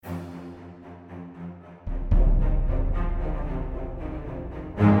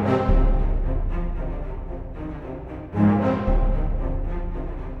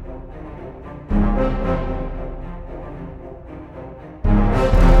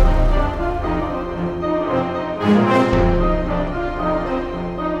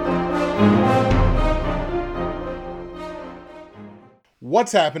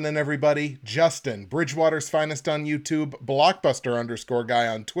What's happening, everybody? Justin, Bridgewater's finest on YouTube,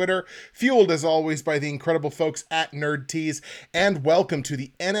 Blockbuster_guy on Twitter, fueled as always by the incredible folks at NerdTees, and welcome to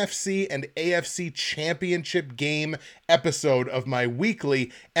the NFC and AFC Championship Game episode of my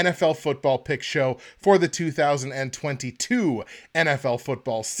weekly NFL football pick show for the 2022 NFL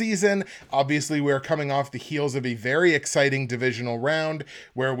football season. Obviously, we're coming off the heels of a very exciting divisional round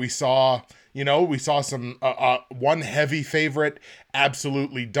where we saw some one heavy favorite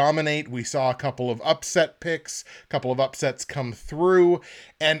absolutely dominate. We saw a couple of upset picks, a couple of upsets come through,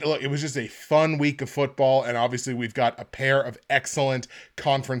 and look, it was just a fun week of football, and obviously we've got a pair of excellent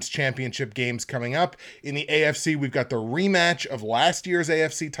conference championship games coming up. In the AFC, we've got the rematch of last year's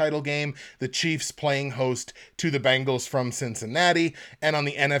AFC title game, the Chiefs playing host to the Bengals from Cincinnati, and on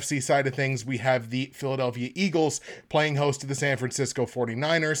the NFC side of things, we have the Philadelphia Eagles playing host to the San Francisco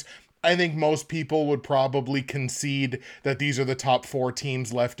 49ers. I think most people would probably concede that these are the top four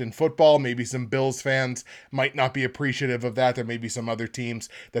teams left in football. Maybe some Bills fans might not be appreciative of that. There may be some other teams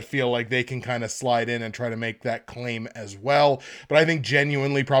that feel like they can kind of slide in and try to make that claim as well. But I think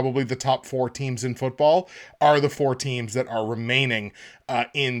genuinely probably the top four teams in football are the four teams that are remaining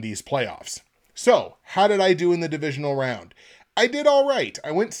in these playoffs. So, how did I do in the divisional round? I did all right.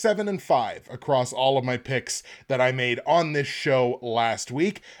 I went 7-5 across all of my picks that I made on this show last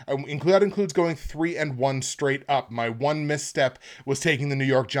week. That includes going 3-1 straight up. My one misstep was taking the New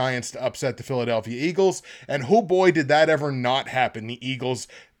York Giants to upset the Philadelphia Eagles, and oh boy, did that ever not happen. The Eagles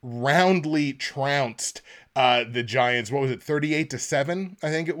roundly trounced the Giants. What was it, 38-7, I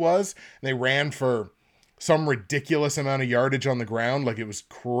think it was? They ran for some ridiculous amount of yardage on the ground. Like, it was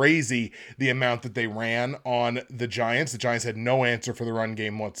crazy the amount that they ran on the Giants. The Giants had no answer for the run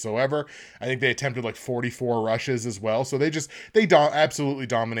game whatsoever. I think they attempted like 44 rushes as well. So they absolutely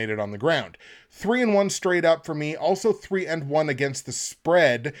dominated on the ground. 3-1 straight up for me. Also 3-1 against the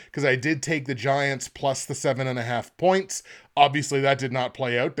spread, because I did take the Giants plus the 7.5 points. Obviously, that did not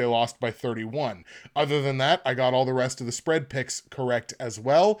play out. They lost by 31. Other than that, I got all the rest of the spread picks correct as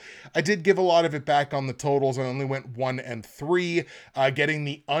well. I did give a lot of it back on the totals. I only went 1-3, getting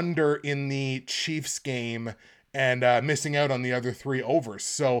the under in the Chiefs game and missing out on the other three overs.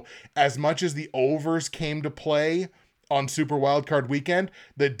 So as much as the overs came to play on Super Wildcard Weekend,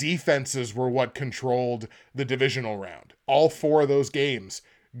 the defenses were what controlled the divisional round. All four of those games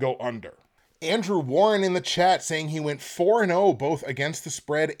go under. Andrew Warren in the chat saying he went 4-0 both against the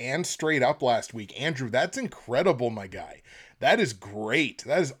spread and straight up last week. Andrew, that's incredible, my guy. That is great.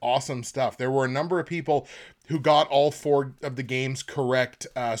 That is awesome stuff. There were a number of people who got all four of the games correct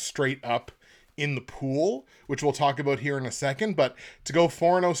straight up in the pool, which we'll talk about here in a second. But to go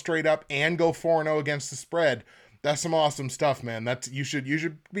 4-0 straight up and go 4-0 against the spread, that's some awesome stuff, man. You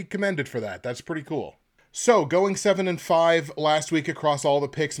should be commended for that. That's pretty cool. So, going 7-5 last week across all the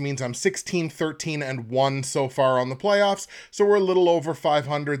picks means I'm 16-13-1 so far on the playoffs. So we're a little over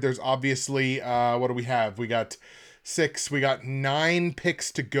 500. There's obviously, what do we have? We got 9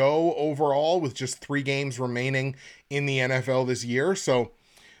 picks to go overall with just 3 games remaining in the NFL this year. So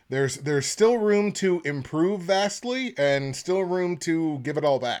there's still room to improve vastly and still room to give it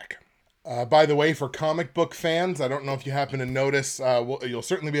all back. By the way, for comic book fans, I don't know if you happen to notice, you'll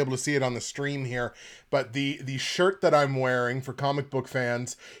certainly be able to see it on the stream here, but the shirt that I'm wearing for comic book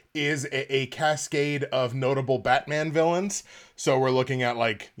fans is a cascade of notable Batman villains. So we're looking at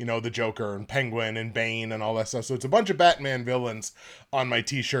the Joker and Penguin and Bane and all that stuff. So it's a bunch of Batman villains on my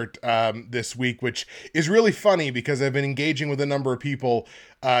t-shirt this week, which is really funny because I've been engaging with a number of people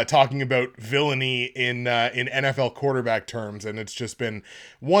talking about villainy in NFL quarterback terms, and it's just been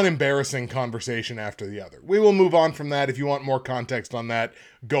one embarrassing conversation after the other. We will move on from that. If you want more context on that,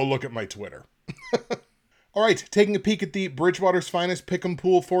 go look at my Twitter. All right, taking a peek at the Bridgewater's Finest Pick'em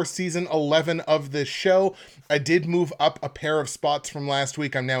Pool for Season 11 of this show. I did move up a pair of spots from last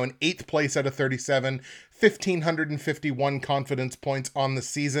week. I'm now in 8th place out of 37, 1,551 confidence points on the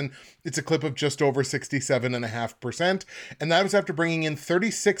season. It's a clip of just over 67.5%, and that was after bringing in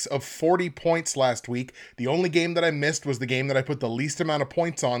 36 of 40 points last week. The only game that I missed was the game that I put the least amount of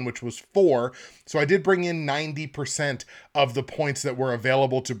points on, which was 4, so I did bring in 90% of the points that were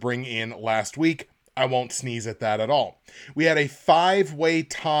available to bring in last week. I won't sneeze at that at all. We had a 5-way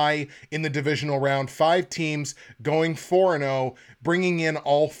tie in the divisional round, 5 teams going 4-0, bringing in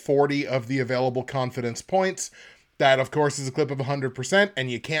all 40 of the available confidence points. That, of course, is a clip of 100%,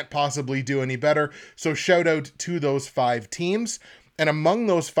 and you can't possibly do any better. So shout out to those 5 teams. And among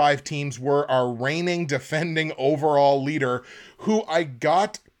those 5 teams were our reigning defending overall leader, who I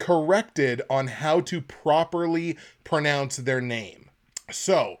got corrected on how to properly pronounce their name.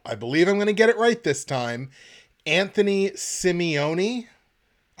 So, I believe I'm going to get it right this time. Anthony Simeone.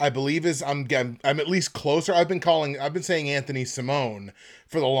 I believe is I'm at least closer. I've been saying Anthony Simone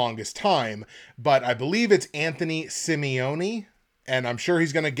for the longest time, but I believe it's Anthony Simeone. And I'm sure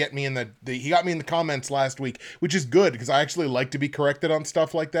he's going to get me in he got me in the comments last week, which is good because I actually like to be corrected on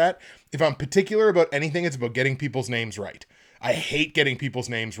stuff like that. If I'm particular about anything, it's about getting people's names right. I hate getting people's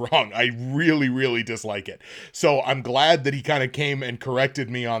names wrong. I really, really dislike it. So I'm glad that he kind of came and corrected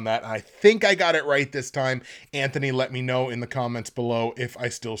me on that. I think I got it right this time. Anthony, let me know in the comments below if I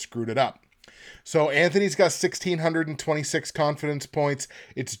still screwed it up. So Anthony's got 1,626 confidence points.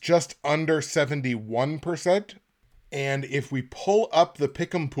 It's just under 71%. And if we pull up the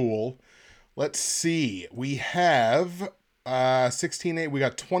pick'em pool, let's see. We have 16-8. We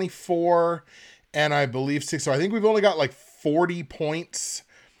got 24 and I believe 6. So I think we've only got like 40 points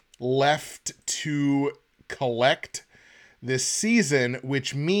left to collect this season,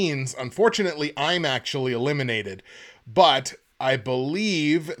 which means, unfortunately, I'm actually eliminated. But I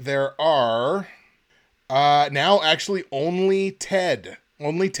believe there are now actually only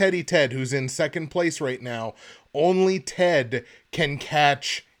Teddy Ted, who's in second place right now, only Ted can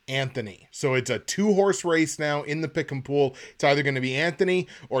catch Anthony. So it's a 2-horse race now in the pick'em pool. It's either going to be Anthony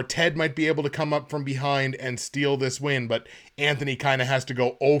or Ted might be able to come up from behind and steal this win, but Anthony kind of has to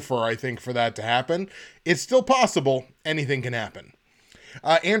go over, I think, for that to happen. It's still possible. Anything can happen.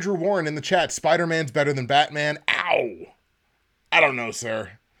 Andrew Warren in the chat, Spider-Man's better than Batman. Ow! I don't know,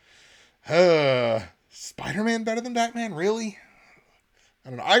 sir. Spider-Man better than Batman? Really? I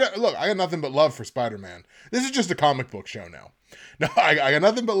don't know. I got nothing but love for Spider-Man. This is just a comic book show now. No, I got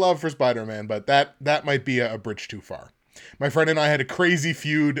nothing but love for Spider-Man, but that might be a bridge too far. My friend and I had a crazy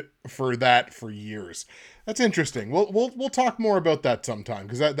feud for that for years. That's interesting. We'll talk more about that sometime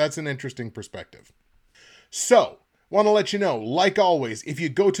because that's an interesting perspective. So, want to let you know, like always, if you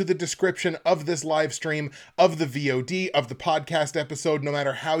go to the description of this live stream, of the VOD, of the podcast episode, no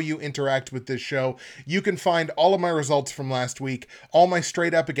matter how you interact with this show, you can find all of my results from last week, all my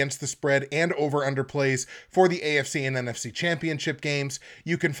straight up against the spread and over-under plays for the AFC and NFC Championship games.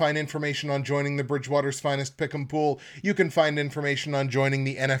 You can find information on joining the Bridgewater's Finest Pick'em Pool. You can find information on joining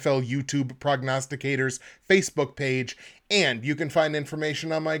the NFL YouTube Prognosticators Facebook page. And you can find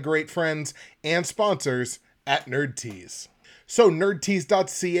information on my great friends and sponsors at NerdTees. So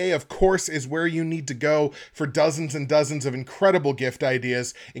nerdtees.ca, of course, is where you need to go for dozens and dozens of incredible gift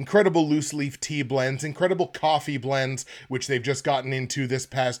ideas, incredible loose leaf tea blends, incredible coffee blends, which they've just gotten into this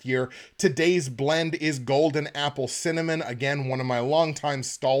past year. Today's blend is Golden Apple Cinnamon, again, one of my longtime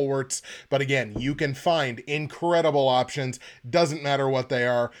stalwarts. But again, you can find incredible options, doesn't matter what they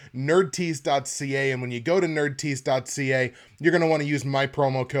are, nerdtees.ca. And when you go to nerdtees.ca, you're going to want to use my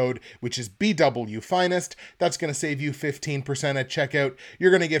promo code, which is BWFinest. That's going to save you 15% at checkout.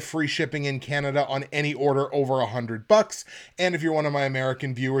 You're going to get free shipping in Canada on any order over $100. And if you're one of my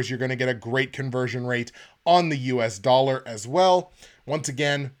American viewers, you're going to get a great conversion rate on the US dollar as well. Once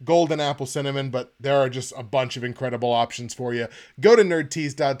again, Golden Apple Cinnamon, but there are just a bunch of incredible options for you. Go to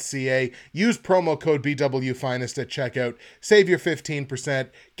nerdtees.ca, use promo code BWFinest at checkout, save your 15%,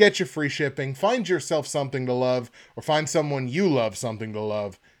 get your free shipping, find yourself something to love, or find someone you love something to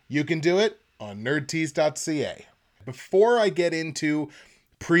love. You can do it on nerdtees.ca. Before I get into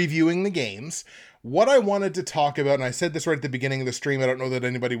previewing the games, what I wanted to talk about, and I said this right at the beginning of the stream, I don't know that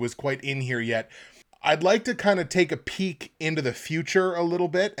anybody was quite in here yet, I'd like to kind of take a peek into the future a little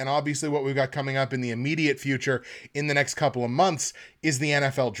bit, and obviously what we've got coming up in the immediate future in the next couple of months is the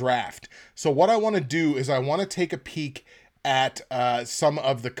NFL Draft. So what I want to do is I want to take a peek at some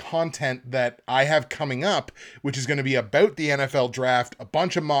of the content that I have coming up, which is going to be about the NFL Draft, a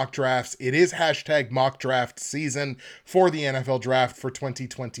bunch of mock drafts. It is hashtag mock draft season for the NFL Draft for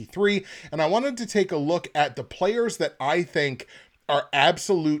 2023, and I wanted to take a look at the players that I think are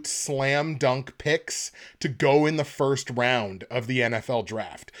absolute slam dunk picks to go in the first round of the NFL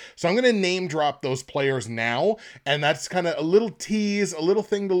Draft. So I'm going to name drop those players now, and that's kind of a little tease, a little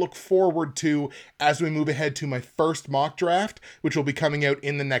thing to look forward to as we move ahead to my first mock draft, which will be coming out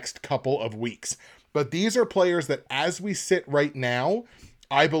in the next couple of weeks. But these are players that, as we sit right now,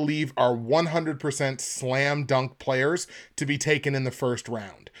 I believe are 100% slam dunk players to be taken in the first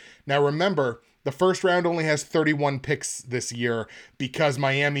round. Now remember, the first round only has 31 picks this year because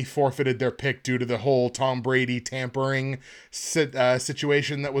Miami forfeited their pick due to the whole Tom Brady tampering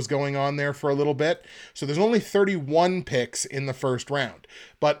situation that was going on there for a little bit. So there's only 31 picks in the first round.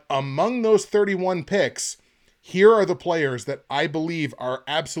 But among those 31 picks, here are the players that I believe are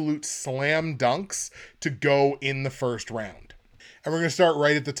absolute slam dunks to go in the first round. And we're going to start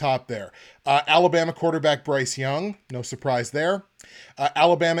right at the top there. Alabama quarterback Bryce Young, no surprise there.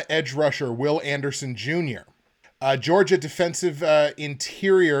 Alabama edge rusher Will Anderson Jr. Georgia defensive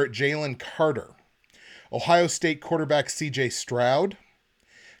interior Jalen Carter. Ohio State quarterback C.J. Stroud.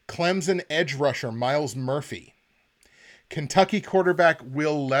 Clemson edge rusher Miles Murphy. Kentucky quarterback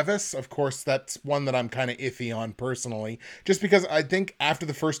Will Levis. Of course, that's one that I'm kind of iffy on personally, just because I think after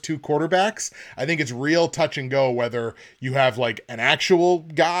the first two quarterbacks, I think it's real touch and go whether you have like an actual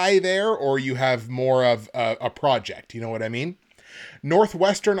guy there or you have more of a project. You know what I mean?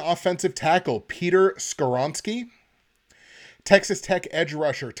 Northwestern offensive tackle Peter Skoronsky. Texas Tech edge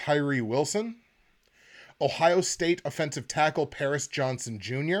rusher Tyree Wilson. Ohio State offensive tackle Paris Johnson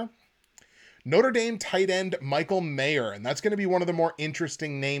Jr. Notre Dame tight end Michael Mayer, and that's going to be one of the more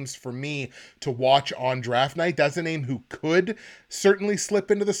interesting names for me to watch on draft night. That's a name who could certainly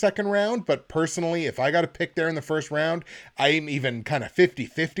slip into the second round, but personally, if I got to pick there in the first round, I'm even kind of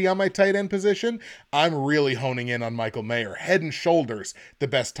 50-50 on my tight end position. I'm really honing in on Michael Mayer. Head and shoulders the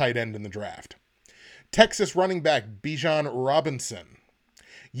best tight end in the draft. Texas running back Bijan Robinson.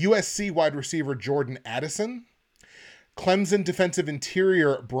 USC wide receiver Jordan Addison. Clemson defensive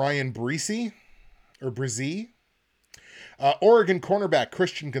interior Brian Bresee. Oregon cornerback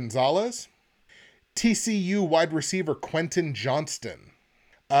Christian Gonzalez. TCU wide receiver Quentin Johnston.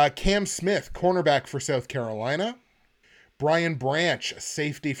 Cam Smith, cornerback for South Carolina. Brian Branch,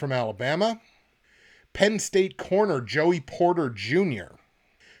 safety from Alabama. Penn State corner Joey Porter Jr.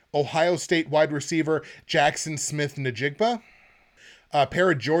 Ohio State wide receiver Jackson Smith-Njigba. A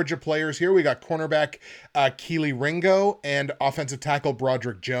pair of Georgia players here. We got cornerback Keely Ringo and offensive tackle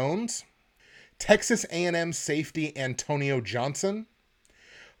Broderick Jones. Texas A&M safety Antonio Johnson.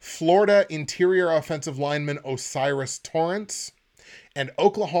 Florida interior offensive lineman Osiris Torrance. And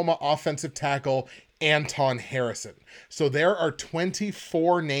Oklahoma offensive tackle Anton Harrison. So there are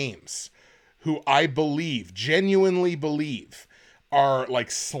 24 names who I believe, genuinely believe, are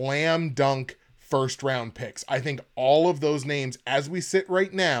like slam dunk first round picks. I think all of those names, as we sit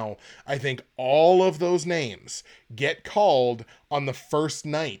right now, I think all of those names get called on the first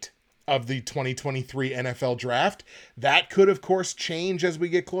night of the 2023 NFL draft. That could, of course, change as we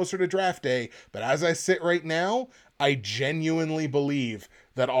get closer to draft day. But as I sit right now, I genuinely believe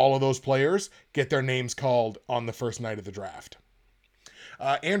that all of those players get their names called on the first night of the draft.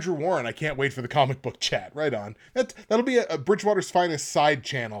 Andrew Warren, I can't wait for the comic book chat. Right on. That'll be a Bridgewater's Finest side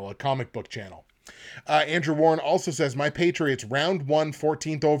channel, a comic book channel. Andrew Warren also says, my Patriots, round 1,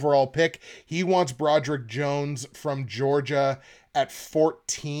 14th overall pick. He wants Broderick Jones from Georgia at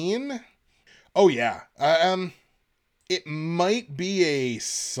 14. Oh, yeah. It might be a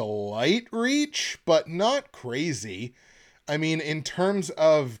slight reach, but not crazy. I mean, in terms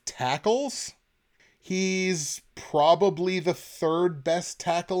of tackles, he's probably the third best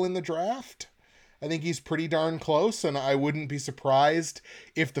tackle in the draft. I think he's pretty darn close, and I wouldn't be surprised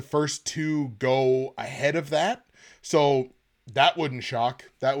if the first two go ahead of that. So that wouldn't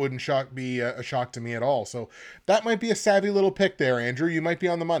be a shock to me at all. So that might be a savvy little pick there, Andrew. You might be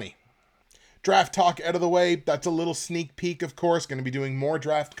on the money. Draft talk out of the way. That's a little sneak peek, of course. Going to be doing more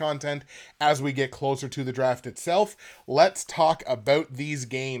draft content as we get closer to the draft itself. Let's talk about these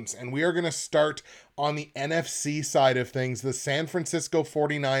games. And we are going to start on the NFC side of things. The San Francisco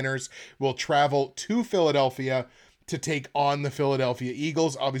 49ers will travel to Philadelphia to take on the Philadelphia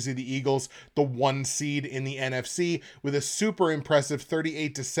Eagles. Obviously, the Eagles, the 1 seed in the NFC, with a super impressive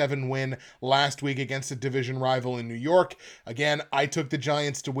 38-7 win last week against a division rival in New York. Again, I took the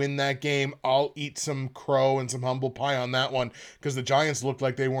Giants to win that game. I'll eat some crow and some humble pie on that one because the Giants looked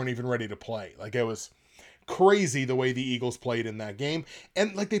like they weren't even ready to play. Like, it was crazy the way the Eagles played in that game.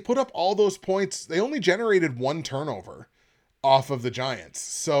 And like, they put up all those points. They only generated 1 turnover off of the Giants.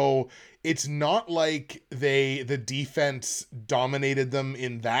 So it's not like the defense dominated them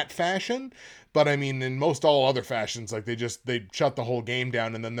in that fashion, but I mean, in most all other fashions, like they shut the whole game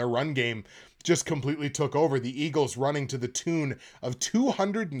down, and then their run game just completely took over. The Eagles running to the tune of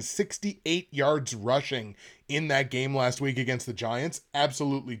 268 yards rushing in that game last week against the Giants.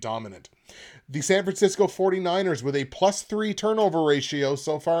 Absolutely dominant. The San Francisco 49ers with a +3 turnover ratio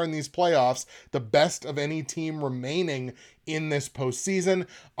so far in these playoffs, the best of any team remaining in this postseason.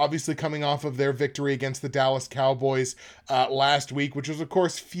 Obviously coming off of their victory against the Dallas Cowboys last week, which was of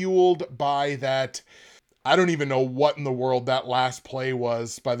course fueled by that. I don't even know what in the world that last play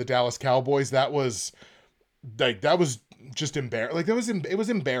was by the Dallas Cowboys. That was just embarrassing. Like, it was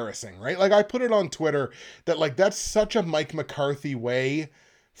embarrassing, right? Like, I put it on Twitter that like that's such a Mike McCarthy way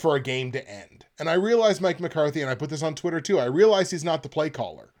for a game to end. And I realize Mike McCarthy, and I put this on Twitter too, I realize he's not the play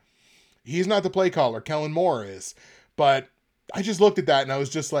caller. He's not the play caller. Kellen Moore is. But I just looked at that and I was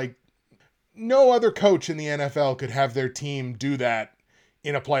just like, no other coach in the NFL could have their team do that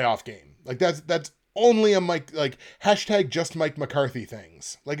in a playoff game. Like, that's only a Mike, like hashtag just Mike McCarthy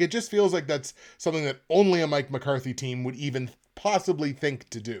things. Like, it just feels like that's something that only a Mike McCarthy team would even possibly think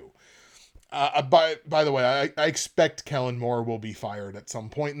to do. By the way, I expect Kellen Moore will be fired at some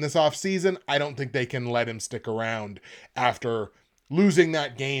point in this offseason. I don't think they can let him stick around after losing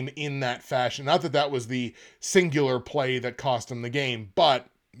that game in that fashion. Not that that was the singular play that cost him the game, but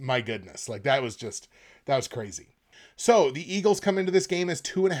my goodness, like that was crazy. So the Eagles come into this game as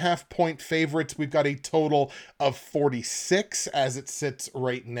 2.5-point favorites. We've got a total of 46 as it sits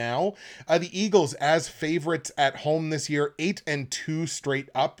right now. The Eagles as favorites at home this year, 8-2 straight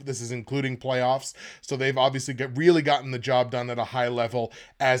up. This is including playoffs. So they've obviously really gotten the job done at a high level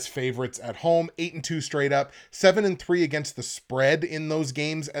as favorites at home. 8-2 straight up, 7-3 against the spread in those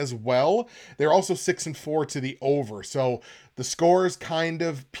games as well. They're also 6-4 to the over. So the scores kind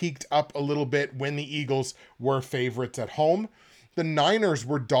of peaked up a little bit when the Eagles were favorites at home. The Niners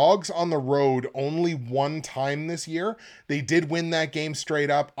were dogs on the road only one time this year. They did win that game straight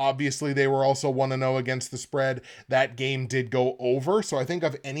up. Obviously, they were also 1-0 against the spread. That game did go over. So I think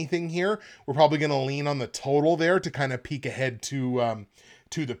of anything here, we're probably going to lean on the total there to kind of peek ahead to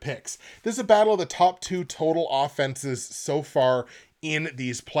the picks. This is a battle of the top two total offenses so far in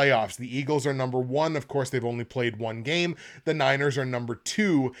these playoffs. The Eagles are number one. Of course, they've only played one game. The Niners are number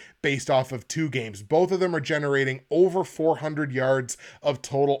two based off of two games. Both of them are generating over 400 yards of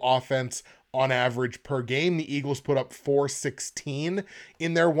total offense on average per game. The Eagles put up 416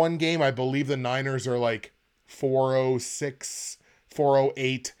 in their one game. I believe the Niners are like 406,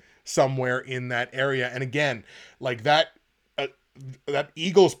 408, somewhere in that area. And again, like that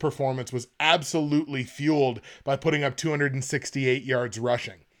Eagles performance was absolutely fueled by putting up 268 yards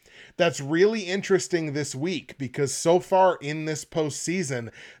rushing. That's really interesting this week because so far in this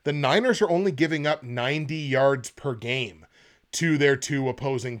postseason, the Niners are only giving up 90 yards per game to their two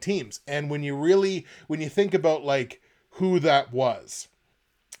opposing teams. And when you think about like who that was,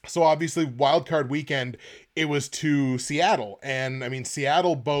 so obviously wildcard weekend, it was to Seattle. And I mean,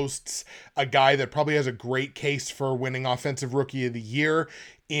 Seattle boasts a guy that probably has a great case for winning Offensive Rookie of the Year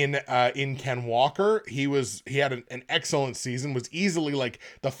in Ken Walker. He had an excellent season, was easily like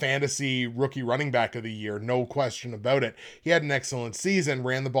the fantasy rookie running back of the year, no question about it. He had an excellent season,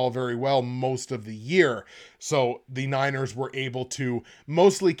 ran the ball very well most of the year. So the Niners were able to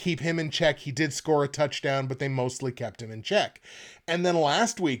mostly keep him in check. He did score a touchdown, but they mostly kept him in check. And then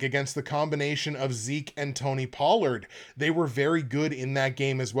last week against the combination of Zeke and Tony Pollard, they were very good in that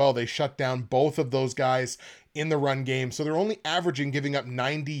game as well. They shut down both of those guys in the run game. So they're only averaging giving up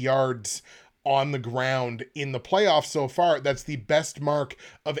 90 yards on the ground in the playoffs so far. That's the best mark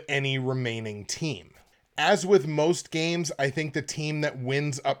of any remaining team. As with most games, I think the team that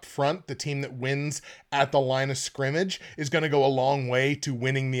wins up front, the team that wins at the line of scrimmage, is going to go a long way to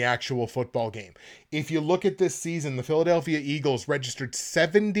winning the actual football game. If you look at this season, the Philadelphia Eagles registered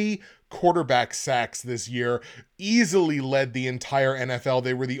 70 quarterback sacks this year, easily led the entire NFL.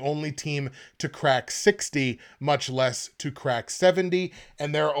 They were the only team to crack 60, much less to crack 70,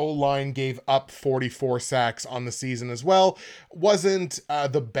 and their O-line gave up 44 sacks on the season as well. Wasn't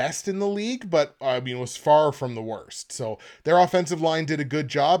the best in the league, but I mean, was far from the worst. So their offensive line did a good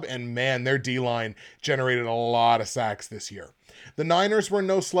job, and man, their D-line generated a lot of sacks this year. The Niners were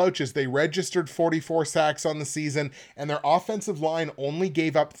no slouches. They registered 44 sacks on the season, and their offensive line only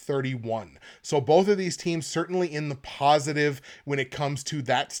gave up 31. So both of these teams certainly in the positive when it comes to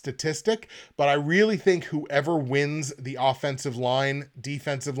that statistic, but I really think whoever wins the offensive line,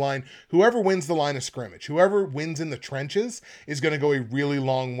 defensive line, whoever wins the line of scrimmage, whoever wins in the trenches is going to go a really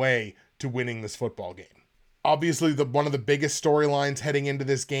long way to winning this football game. Obviously, one of the biggest storylines heading into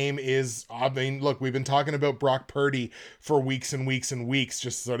this game is, I mean, look, we've been talking about Brock Purdy for weeks and weeks and weeks.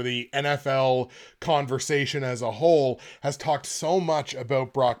 Just sort of the NFL conversation as a whole has talked so much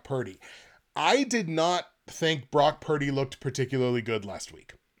about Brock Purdy. I did not think Brock Purdy looked particularly good last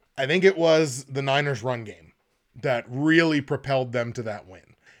week. I think it was the Niners run game that really propelled them to that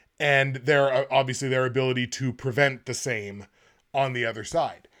win. And their ability to prevent the same on the other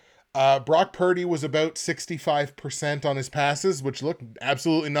side. Brock Purdy was about 65% on his passes, which look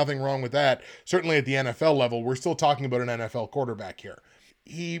absolutely nothing wrong with that. Certainly at the NFL level, we're still talking about an NFL quarterback here.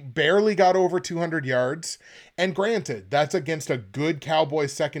 He barely got over 200 yards. And granted, that's against a good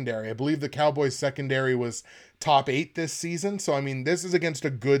Cowboys secondary. I believe the Cowboys secondary was top 8 this season. So, I mean, this is against a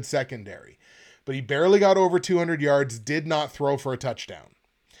good secondary. But he barely got over 200 yards, did not throw for a touchdown.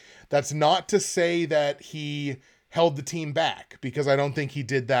 That's not to say that he held the team back, because I don't think he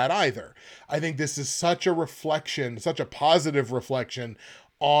did that either. I think this is such a reflection, such a positive reflection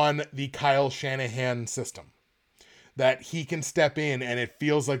on the Kyle Shanahan system. that he can step in and it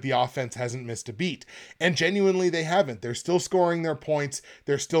feels like the offense hasn't missed a beat. And genuinely, they haven't. They're still scoring their points.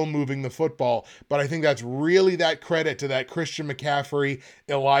 They're still moving the football. But I think that's really that credit to that Christian McCaffrey,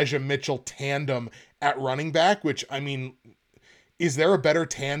 Elijah Mitchell tandem at running back, which, I mean, is there a better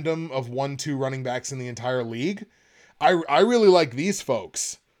tandem of 1-2 running backs in the entire league? I really like these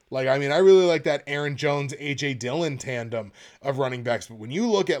folks. Like, I mean, I really like that Aaron Jones, AJ Dillon tandem of running backs. But when you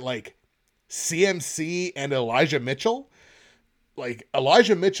look at like CMC and Elijah Mitchell, like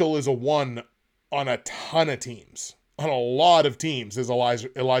Elijah Mitchell is a 1 on a ton of teams. On a lot of teams is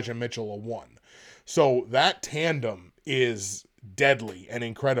Elijah Mitchell a 1. So that tandem is deadly and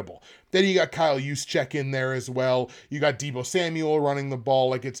incredible. Then you got Kyle Juszczyk in there as well. You got Deebo Samuel running the ball.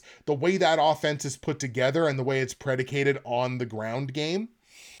 Like, it's the way that offense is put together and the way it's predicated on the ground game.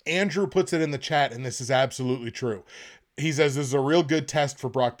 Andrew puts it in the chat, and this is absolutely true. He says this is a real good test for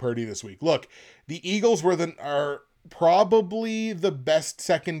Brock Purdy this week. Look, the Eagles are probably the best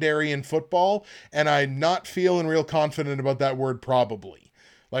secondary in football, and I'm not feeling real confident about that word probably.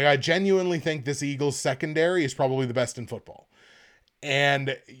 Like, I genuinely think this Eagles secondary is probably the best in football.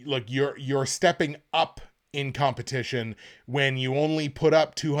 And look, you're stepping up in competition when you only put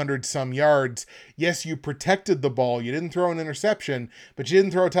up 200 some yards. Yes, you protected the ball. You didn't throw an interception, but you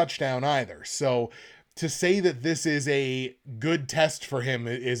didn't throw a touchdown either. So to say that this is a good test for him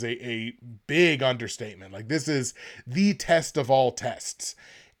is a big understatement. Like, this is the test of all tests.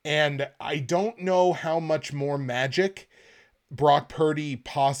 And I don't know how much more magic Brock Purdy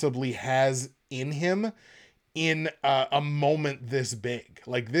possibly has in him in a moment this big.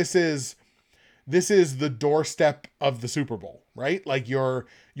 Like, this is the doorstep of the Super Bowl, right? Like, you're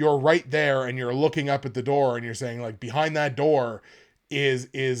right there and you're looking up at the door and you're saying, like, behind that door is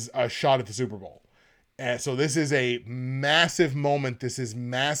a shot at the Super Bowl. And so this is a massive moment. This is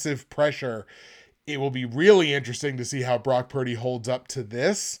massive pressure. It will be really interesting to see how Brock Purdy holds up to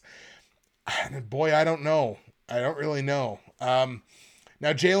this. And boy, I don't know. I don't really know.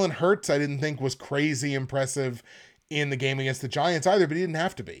 Now, Jalen Hurts, I didn't think was crazy impressive in the game against the Giants either, but he didn't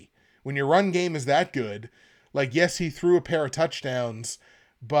have to be. When your run game is that good, like, yes, he threw a pair of touchdowns,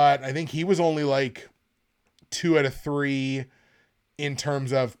 but I think he was only like 2 out of 3 in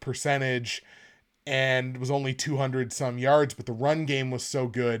terms of percentage and was only 200 some yards, but the run game was so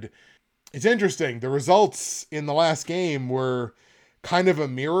good. It's interesting. The results in the last game were kind of a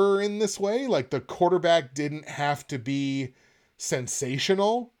mirror in this way. Like, the quarterback didn't have to be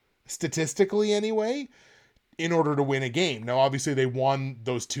sensational, statistically anyway, in order to win a game. Now, obviously, they won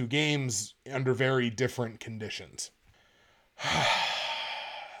those 2 games under very different conditions.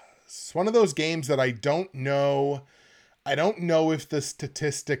 It's one of those games that I don't know. I don't know if the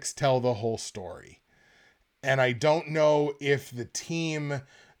statistics tell the whole story. And I don't know if the team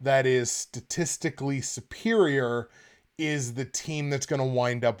that is statistically superior is the team that's going to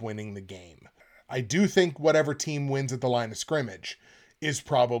wind up winning the game. I do think whatever team wins at the line of scrimmage is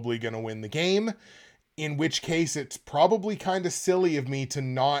probably going to win the game, in which case it's probably kind of silly of me to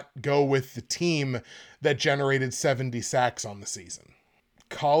not go with the team that generated 70 sacks on the season.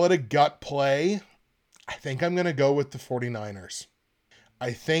 Call it a gut play. I think I'm going to go with the 49ers.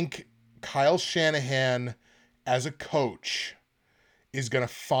 I think Kyle Shanahan, as a coach, is going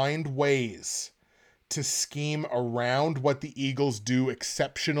to find ways to scheme around what the Eagles do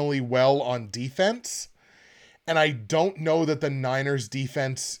exceptionally well on defense. And I don't know that the Niners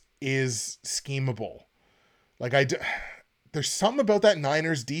defense is schemable. Like, there's something about that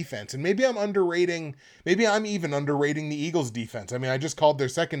Niners defense, and maybe I'm even underrating the Eagles defense. I mean, I just called their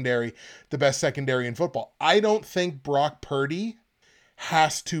secondary the best secondary in football. I don't think Brock Purdy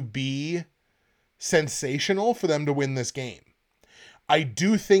has to be sensational for them to win this game. I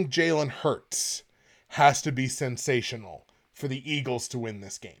do think Jalen Hurts has to be sensational for the Eagles to win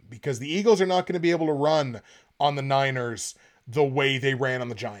this game, because the Eagles are not going to be able to run on the Niners the way they ran on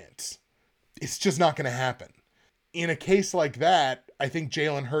the Giants. It's just not going to happen. In a case like that, I think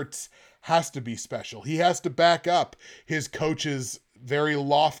Jalen Hurts has to be special. He has to back up his coach's very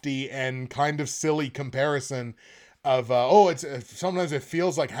lofty and kind of silly comparison of, sometimes it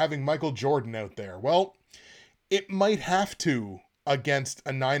feels like having Michael Jordan out there. Well, it might have to against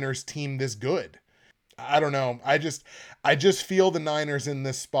a Niners team this good. I don't know. I just feel the Niners in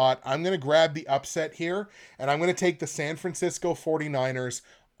this spot. I'm going to grab the upset here, and I'm going to take the San Francisco 49ers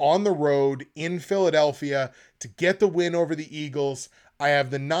on the road in Philadelphia to get the win over the Eagles. I have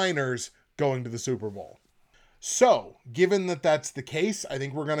the Niners going to the Super Bowl. So, given that that's the case, I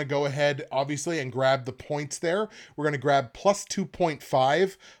think we're going to go ahead, obviously, and grab the points there. We're going to grab plus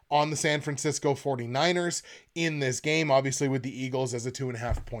 2.5 on the San Francisco 49ers in this game, obviously, with the Eagles as a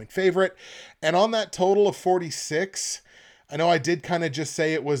 2.5-point favorite. And on that total of 46, I know I did kind of just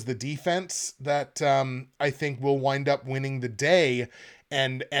say it was the defense that I think will wind up winning the day.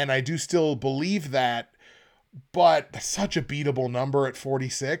 And I do still believe that, but such a beatable number at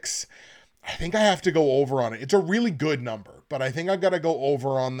 46. I think I have to go over on it. It's a really good number, but I think I've got to go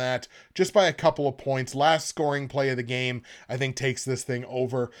over on that just by a couple of points. Last scoring play of the game, I think, takes this thing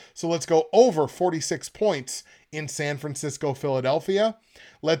over. So let's go over 46 points in San Francisco, Philadelphia.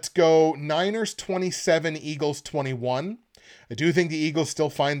 Let's go Niners 27, Eagles 21. I do think the Eagles still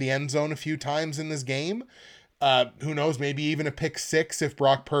find the end zone a few times in this game. Who knows, maybe even a pick six if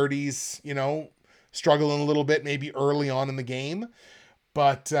Brock Purdy's, struggling a little bit, maybe early on in the game.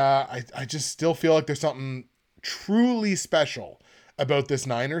 But I just still feel like there's something truly special about this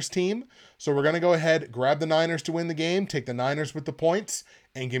Niners team. So we're going to go ahead, grab the Niners to win the game, take the Niners with the points,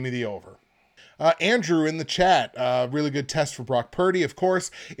 and give me the over. Andrew in the chat, really good test for Brock Purdy. Of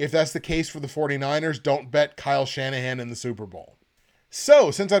course, if that's the case for the 49ers, don't bet Kyle Shanahan in the Super Bowl. So,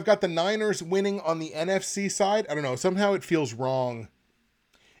 since I've got the Niners winning on the NFC side, I don't know, somehow it feels wrong.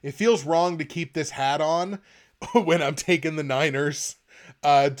 It feels wrong to keep this hat on when I'm taking the Niners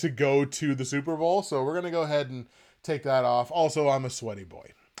to go to the Super Bowl. So we're going to go ahead and take that off. Also, I'm a sweaty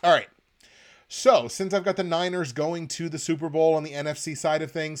boy. All right. So since I've got the Niners going to the Super Bowl on the NFC side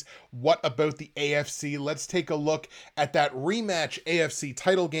of things, what about the AFC? Let's take a look at that rematch AFC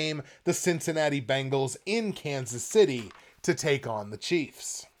title game, the Cincinnati Bengals in Kansas City to take on the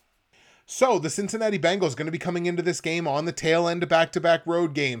Chiefs. So the Cincinnati Bengals going to be coming into this game on the tail end of back-to-back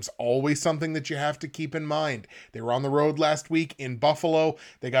road games. Always something that you have to keep in mind. They were on the road last week in Buffalo.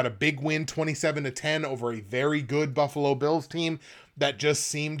 They got a big win, 27-10 over a very good Buffalo Bills team that just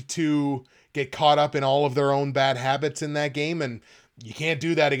seemed to get caught up in all of their own bad habits in that game. And you can't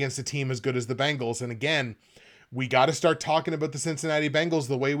do that against a team as good as the Bengals. And again, we got to start talking about the Cincinnati Bengals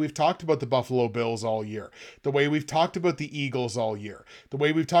the way we've talked about the Buffalo Bills all year, the way we've talked about the Eagles all year, the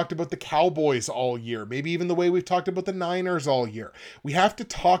way we've talked about the Cowboys all year, maybe even the way we've talked about the Niners all year. We have to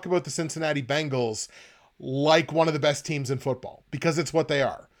talk about the Cincinnati Bengals like one of the best teams in football because it's what they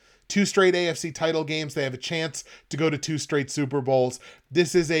are. 2 straight AFC title games. They have a chance to go to 2 straight Super Bowls.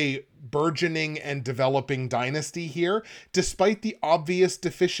 This is a burgeoning and developing dynasty here, despite the obvious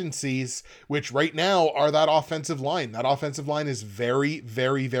deficiencies, which right now are that offensive line. That offensive line is very,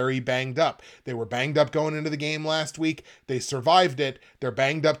 very, very banged up. They were banged up going into the game last week. They survived it. They're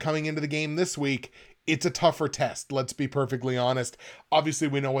banged up coming into the game this week. It's a tougher test. Let's be perfectly honest. Obviously,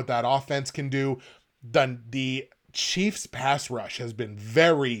 we know what that offense can do. The Chiefs pass rush has been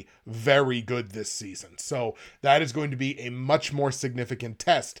very, very good this season. So that is going to be a much more significant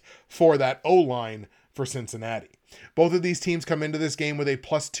test for that O-line for Cincinnati. Both of these teams come into this game with a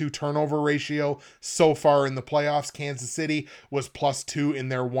 +2 turnover ratio so far in the playoffs. Kansas City was +2 in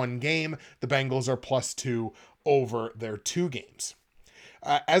their 1 game. The Bengals are +2 over their 2 games.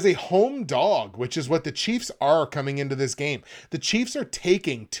 As a home dog, which is what the Chiefs are coming into this game, the Chiefs are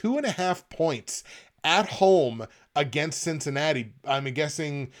taking 2.5 points at home against Cincinnati. I'm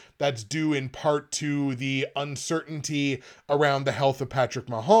guessing that's due in part to the uncertainty around the health of Patrick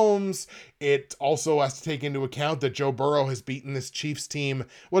Mahomes. It also has to take into account that Joe Burrow has beaten this Chiefs team.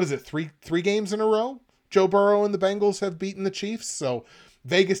 What is it? Three games in a row? Joe Burrow and the Bengals have beaten the Chiefs. So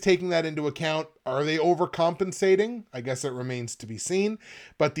Vegas taking that into account. Are they overcompensating? I guess it remains to be seen.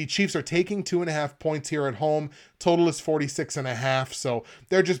 But the Chiefs are taking 2.5 points here at home. Total is 46.5. So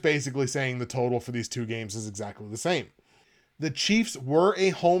they're just basically saying the total for these 2 games is exactly the same. The Chiefs were a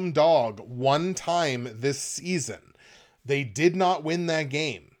home dog 1 time this season. They did not win that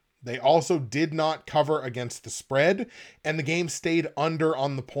game. They also did not cover against the spread, and the game stayed under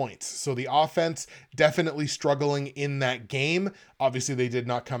on the points. So the offense definitely struggling in that game. Obviously, they did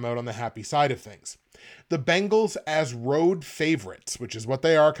not come out on the happy side of things. The Bengals as road favorites, which is what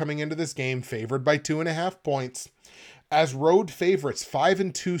they are coming into this game, favored by 2.5 points. As road favorites,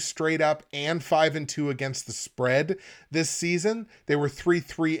 5-2 straight up and 5-2 against the spread this season. They were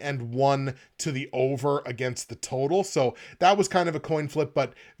 3-1 to the over against the total. So that was kind of a coin flip,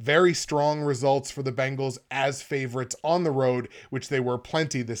 but very strong results for the Bengals as favorites on the road, which they were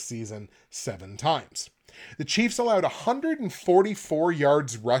plenty this season, 7 times. The Chiefs allowed 144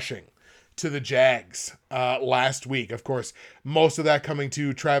 yards rushing to the Jags last week. Of course, most of that coming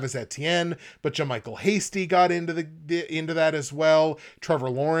to Travis Etienne, but JaMychal Hasty got into that as well. Trevor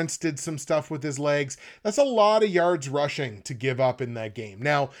Lawrence did some stuff with his legs. That's a lot of yards rushing to give up in that game.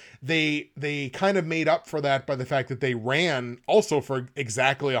 Now, they kind of made up for that by the fact that they ran also for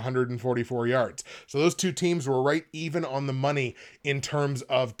exactly 144 yards. So those two teams were right even on the money in terms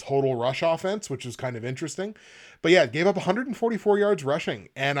of total rush offense, which is kind of interesting. But yeah, gave up 144 yards rushing,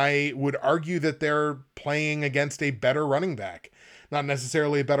 and I would argue that they're playing against a better running back. Not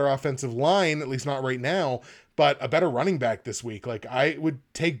necessarily a better offensive line, at least not right now, but a better running back this week. Like, I would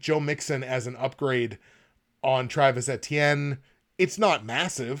take Joe Mixon as an upgrade on Travis Etienne. It's not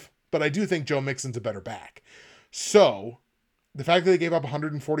massive, but I do think Joe Mixon's a better back. So, the fact that they gave up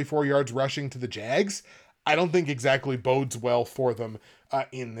 144 yards rushing to the Jags, I don't think exactly bodes well for them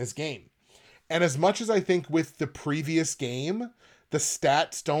in this game. And as much as I think with the previous game, the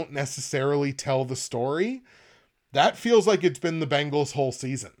stats don't necessarily tell the story, that feels like it's been the Bengals' whole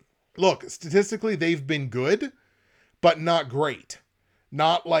season. Look, statistically, they've been good, but not great.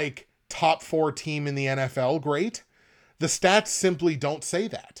 Not like top 4 team in the NFL great. The stats simply don't say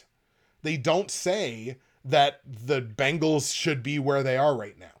that. They don't say that the Bengals should be where they are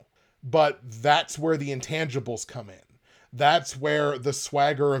right now. But that's where the intangibles come in. That's where the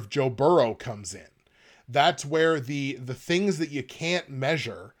swagger of Joe Burrow comes in. That's where the things that you can't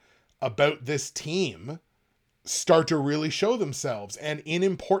measure about this team start to really show themselves. And in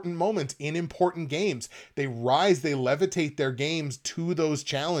important moments, in important games, they rise, they levitate their games to those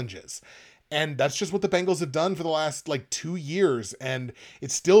challenges. And that's just what the Bengals have done for the last 2 years. And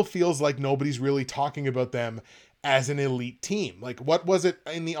it still feels like nobody's really talking about them as an elite team. Like, what was it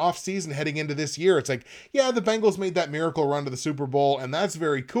in the offseason heading into this year? It's like, yeah, the Bengals made that miracle run to the Super Bowl, and that's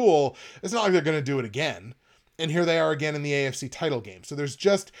very cool. It's not like they're going to do it again. And here they are again in the AFC title game. So there's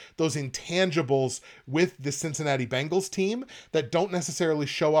just those intangibles with the Cincinnati Bengals team that don't necessarily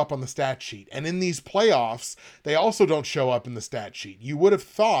show up on the stat sheet. And in these playoffs, they also don't show up in the stat sheet. You would have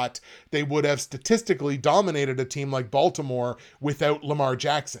thought they would have statistically dominated a team like Baltimore without Lamar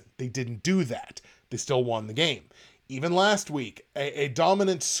Jackson. They didn't do that. They still won the game. Even last week, a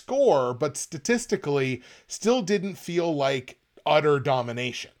dominant score, but statistically still didn't feel like utter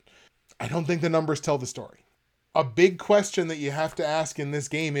domination. I don't think the numbers tell the story. A big question that you have to ask in this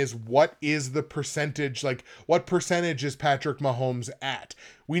game is, what is the percentage? Like, what percentage is Patrick Mahomes at?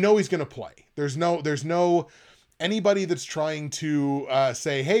 We know he's going to play. There's no anybody that's trying to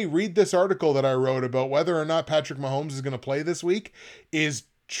say, hey, read this article that I wrote about whether or not Patrick Mahomes is going to play this week is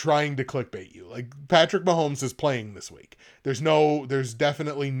trying to clickbait you. Like, Patrick Mahomes is playing this week. There's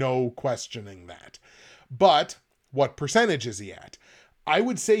definitely no questioning that. But what percentage is he at? I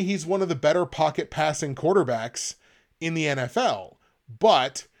would say he's one of the better pocket passing quarterbacks in the NFL,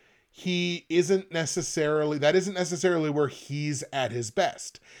 but that isn't necessarily where he's at his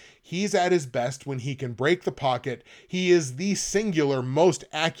best. He's at his best when he can break the pocket. He is the singular most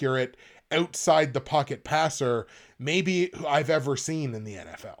accurate outside the pocket passer maybe I've ever seen in the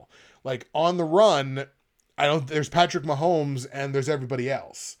NFL. Like, on the run, there's Patrick Mahomes and there's everybody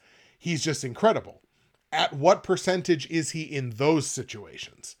else. He's just incredible. At what percentage is he in those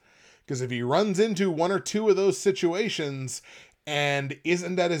situations? Because if he runs into one or two of those situations and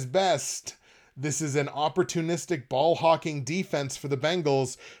isn't at his best, this is an opportunistic ball hawking defense for the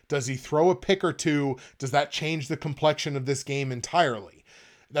Bengals. Does he throw a pick or two? Does that change the complexion of this game entirely?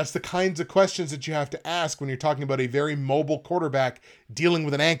 That's the kinds of questions that you have to ask when you're talking about a very mobile quarterback dealing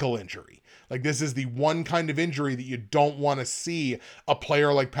with an ankle injury. Like, this is the one kind of injury that you don't want to see a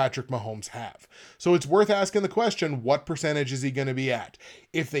player like Patrick Mahomes have. So it's worth asking the question, what percentage is he going to be at?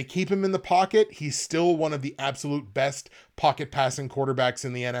 If they keep him in the pocket, he's still one of the absolute best pocket passing quarterbacks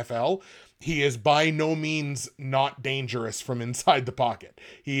in the NFL. He is by no means not dangerous from inside the pocket.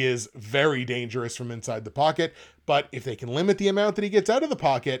 He is very dangerous from inside the pocket, but if they can limit the amount that he gets out of the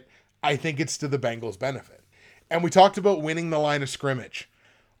pocket, I think it's to the Bengals' benefit. And we talked about winning the line of scrimmage.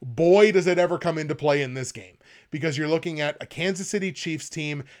 Boy, does it ever come into play in this game, because you're looking at a Kansas City Chiefs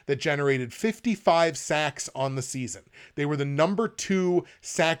team that generated 55 sacks on the season. They were the number 2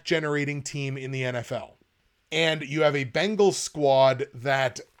 sack generating team in the NFL. And you have a Bengals squad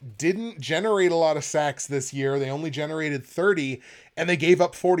that didn't generate a lot of sacks this year. They only generated 30, and they gave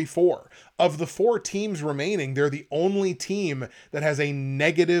up 44. Of the 4 teams remaining, they're the only team that has a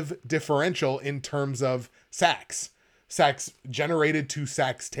negative differential in terms of sacks. Sacks generated to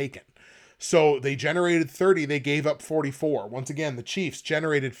sacks taken. So they generated 30, they gave up 44. Once again, the Chiefs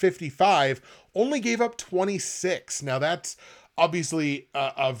generated 55, only gave up 26. Now that's obviously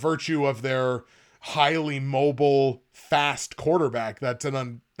a virtue of their highly mobile, fast quarterback. That's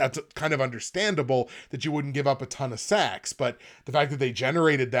kind of understandable that you wouldn't give up a ton of sacks, but the fact that they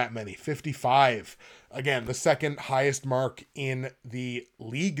generated that many, 55, again, the second highest mark in the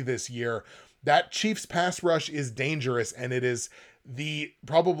league this year, that Chiefs pass rush is dangerous, and it is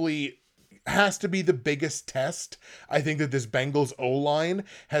probably has to be the biggest test I think that this Bengals O-line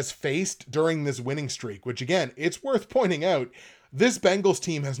has faced during this winning streak, which again, it's worth pointing out, this Bengals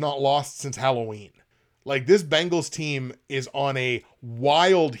team has not lost since Halloween. Like, this Bengals team is on a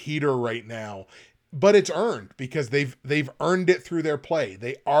wild heater right now, but it's earned because they've earned it through their play.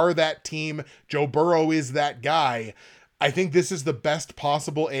 They are that team. Joe Burrow is that guy. I think this is the best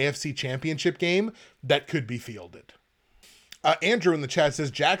possible AFC Championship game that could be fielded. Andrew in the chat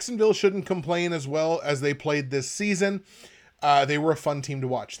says Jacksonville shouldn't complain as well as they played this season. They were a fun team to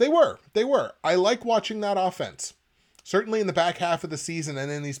watch. They were. I like watching that offense. Certainly in the back half of the season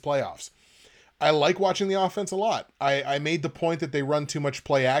and in these playoffs. I like watching the offense a lot. I made the point that they run too much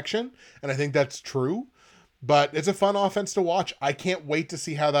play action, and I think that's true. But it's a fun offense to watch. I can't wait to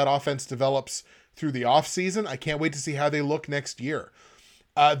see how that offense develops through the offseason. I can't wait to see how they look next year.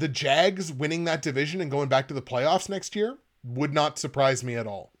 The Jags winning that division and going back to the playoffs next year would not surprise me at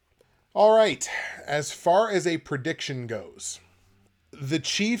all. All right, as far as a prediction goes, the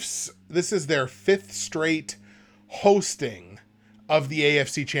Chiefs, this is their 5th straight hosting of the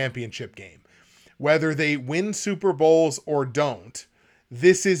AFC Championship game. Whether they win Super Bowls or don't,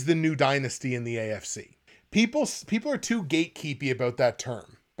 this is the new dynasty in the AFC. People are too gatekeepy about that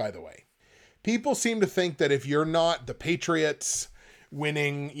term, by the way. People seem to think that if you're not the Patriots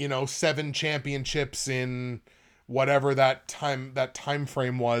winning, 7 championships in whatever that time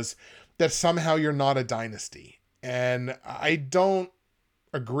frame was, that somehow you're not a dynasty. And I don't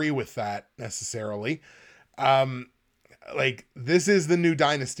agree with that necessarily. This is the new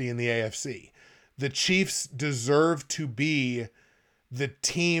dynasty in the AFC. The Chiefs deserve to be the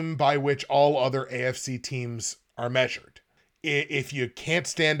team by which all other AFC teams are measured. If you can't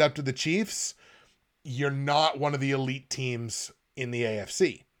stand up to the Chiefs, you're not one of the elite teams in the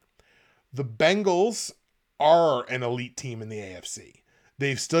AFC. The Bengals are an elite team in the AFC.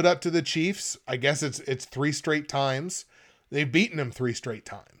 They've stood up to the Chiefs. I guess it's 3 straight times. They've beaten them 3 straight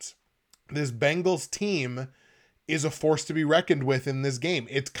times. This Bengals team is a force to be reckoned with in this game.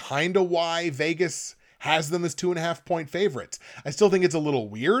 It's kind of why Vegas has them as 2.5-point favorites. I still think it's a little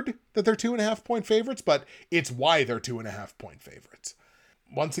weird that they're 2.5-point favorites, but it's why they're 2.5-point favorites.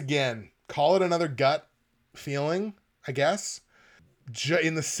 Once again, call it another gut feeling, I guess.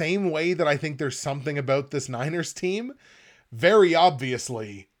 In the same way that I think there's something about this Niners team, very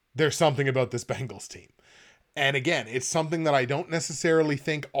obviously there's something about this Bengals team. And again, it's something that I don't necessarily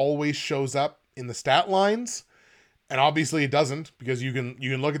think always shows up in the stat lines. And obviously it doesn't, because you can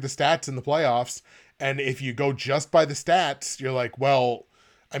look at the stats in the playoffs, and if you go just by the stats, you're like, well,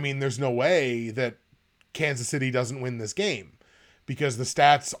 I mean, there's no way that Kansas City doesn't win this game, because the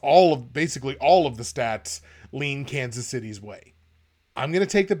stats, basically all of the stats lean Kansas City's way. I'm going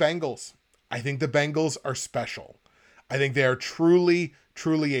to take the Bengals. I think the Bengals are special. I think they are truly,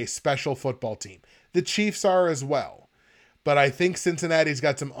 truly a special football team. The Chiefs are as well. But I think Cincinnati's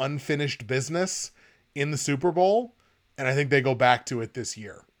got some unfinished business in the Super Bowl, and I think they go back to it this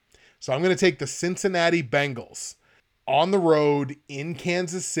year. So I'm going to take the Cincinnati Bengals on the road in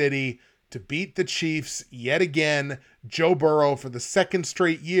Kansas City to beat the Chiefs yet again. Joe Burrow, for the 2nd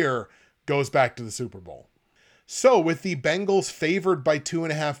straight year, goes back to the Super Bowl. So with the Bengals favored by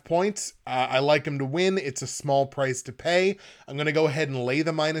 2.5 points, I like them to win. It's a small price to pay. I'm going to go ahead and lay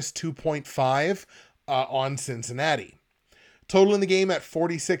the minus 2.5 on Cincinnati. Total in the game at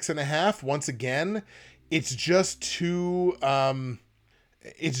 46.5. Once again, it's just too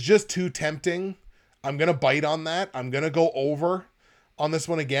tempting. I'm going to bite on that. I'm going to go over on this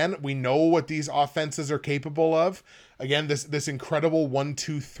one again. We know what these offenses are capable of. Again, this incredible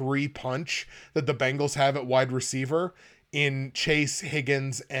 1-2-3 punch that the Bengals have at wide receiver in Chase,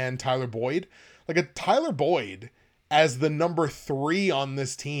 Higgins, and Tyler Boyd. Like, a Tyler Boyd as the number 3 on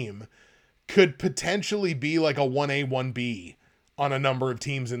this team could potentially be like a 1A, 1B on a number of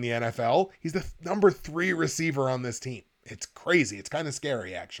teams in the NFL. He's the number 3 receiver on this team. It's crazy. It's kind of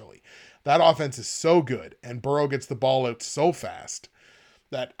scary, actually. That offense is so good, and Burrow gets the ball out so fast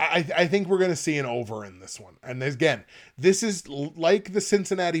that I think we're going to see an over in this one. And again, this is like the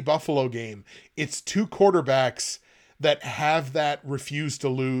Cincinnati-Buffalo game. It's 2 quarterbacks that have that refuse to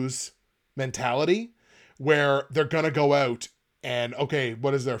lose mentality, where they're going to go out and, okay,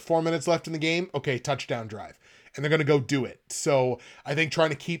 what is there, 4 minutes left in the game? Okay, touchdown drive. And they're going to go do it. So I think trying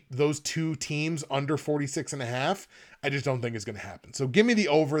to keep those 2 teams under 46.5, I just don't think is going to happen. So give me the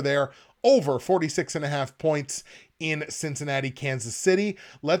over there over 46.5 points in Cincinnati, Kansas City.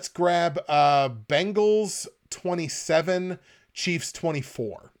 Let's grab Bengals 27, Chiefs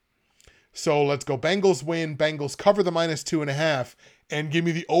 24. So let's go Bengals win, Bengals cover the -2.5, and give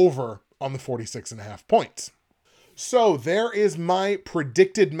me the over on the 46.5 points. So there is my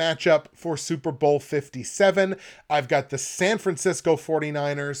predicted matchup for Super Bowl 57. I've got the San Francisco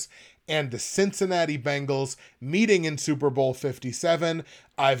 49ers and the Cincinnati Bengals meeting in Super Bowl 57.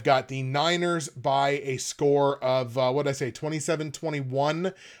 I've got the Niners by a score of,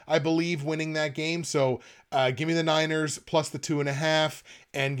 27-21, I believe, winning that game. So give me the Niners plus the 2.5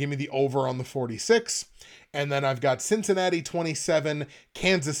 and give me the over on the 46. And then I've got Cincinnati 27,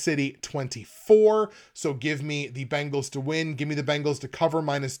 Kansas City 24. So give me the Bengals to win. Give me the Bengals to cover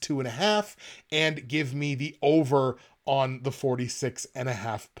 -2.5 and give me the over on the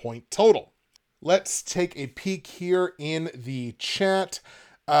 46.5 point total. Let's take a peek here in the chat.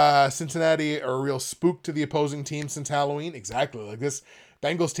 Cincinnati are a real spook to the opposing team since Halloween. Exactly. Like, this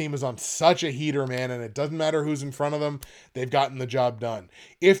Bengals team is on such a heater, man, and it doesn't matter who's in front of them. They've gotten the job done.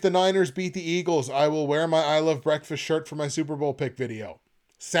 If the Niners beat the Eagles, I will wear my I Love Breakfast shirt for my Super Bowl pick video.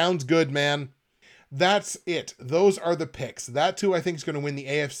 Sounds good, man. That's it. Those are the picks. That's who I think is going to win the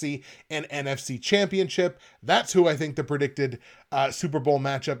AFC and NFC championship. That's who I think the predicted Super Bowl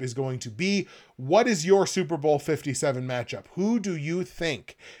matchup is going to be. What is your Super Bowl 57 matchup? Who do you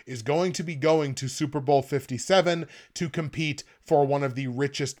think is going to be going to Super Bowl 57 to compete for one of the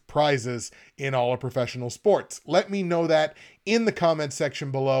richest prizes in all of professional sports? Let me know that in the comment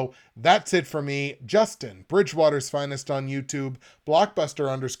section below. That's it for me, Justin, Bridgewater's Finest on YouTube,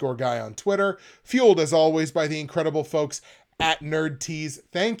 Blockbuster_guy on Twitter, fueled as always by the incredible folks at NerdTees.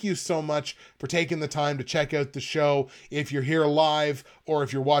 Thank you so much for taking the time to check out the show. If you're here live or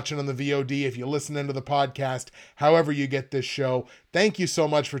if you're watching on the VOD, if you listen into the podcast, however you get this show, thank you so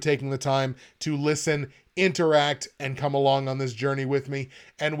much for taking the time to listen, interact, and come along on this journey with me.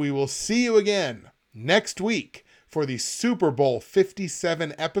 And we will see you again next week for the Super Bowl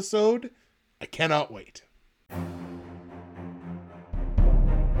 57 episode. I cannot wait.